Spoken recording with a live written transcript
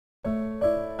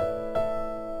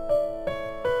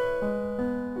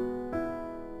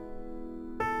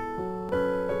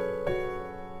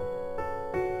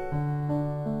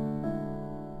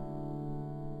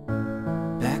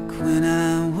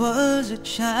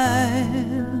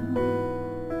child,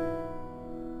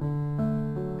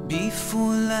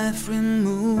 before life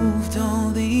removed all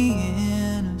the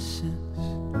innocence.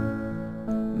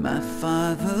 My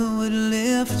father would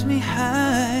lift me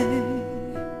high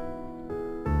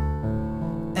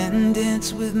and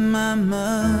dance with my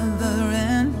mother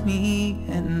and me,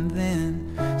 and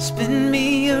then spin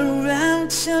me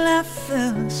around till I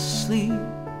fell asleep.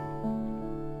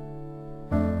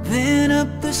 Then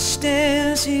up the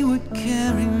stairs he would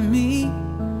carry me,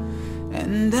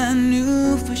 and I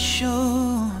knew for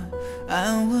sure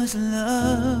I was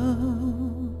loved.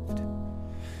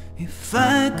 If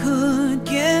I could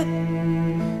get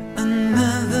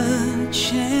another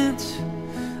chance,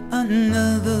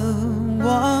 another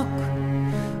walk,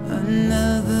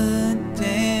 another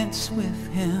dance with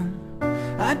him,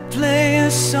 I'd play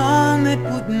a song that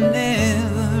would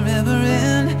never ever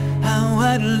end. How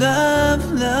I'd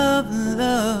love, love,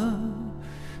 love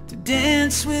to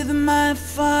dance with my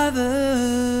father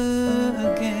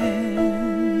again.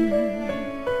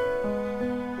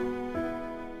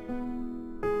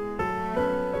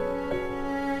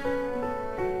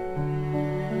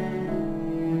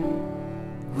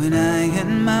 When I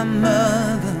and my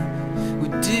mother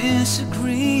would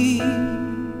disagree,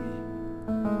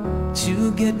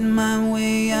 to get my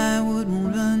way I would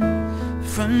run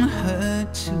from her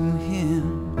to him.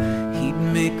 He'd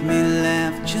make me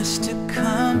laugh just to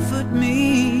comfort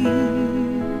me,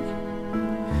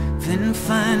 then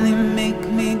finally make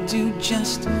me do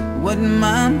just what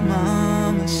my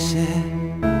mama said.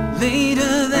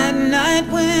 Later that night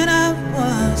when I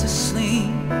was asleep,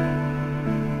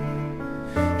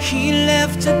 he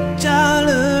left $1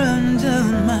 under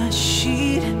my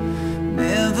sheet.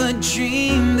 Never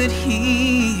dreamed that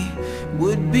he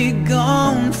would be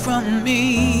gone from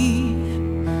me.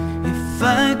 If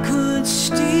I could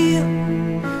steal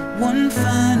one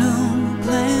final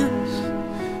glance,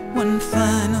 one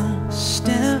final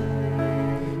step,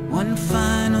 one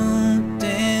final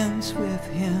dance with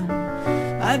him,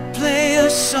 I'd play a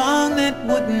song that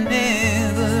would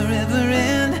never ever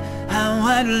end. How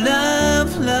I'd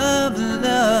love, love,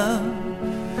 love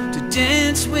to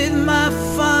dance with my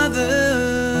father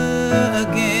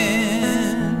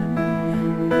again.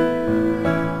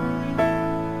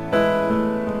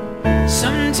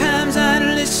 Sometimes I'd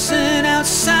listen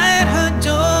outside her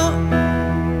door,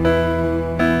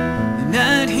 and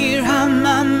I'd hear how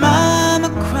my mama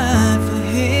cried for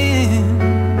him.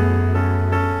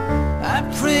 I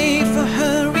prayed for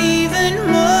her even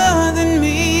more than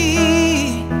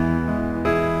me.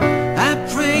 I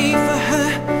prayed for her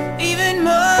even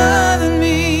more than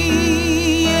me.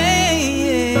 Yeah,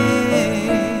 yeah.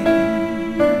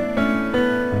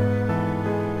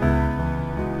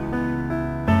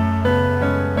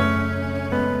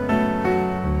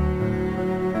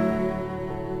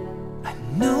 I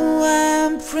know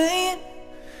I'm praying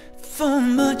for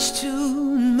much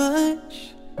too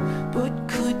much, but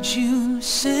could you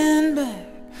send back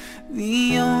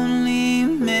the only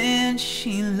man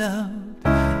she loved?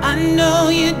 I know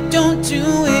you don't do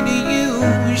it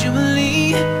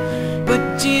usually, but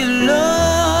dear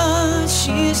Lord,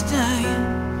 she's dying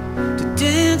to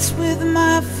dance with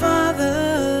my father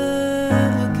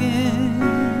again.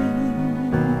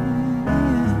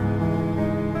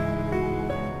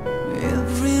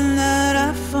 Every night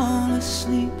I fall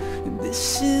asleep, and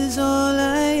this is all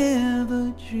I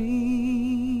ever dream.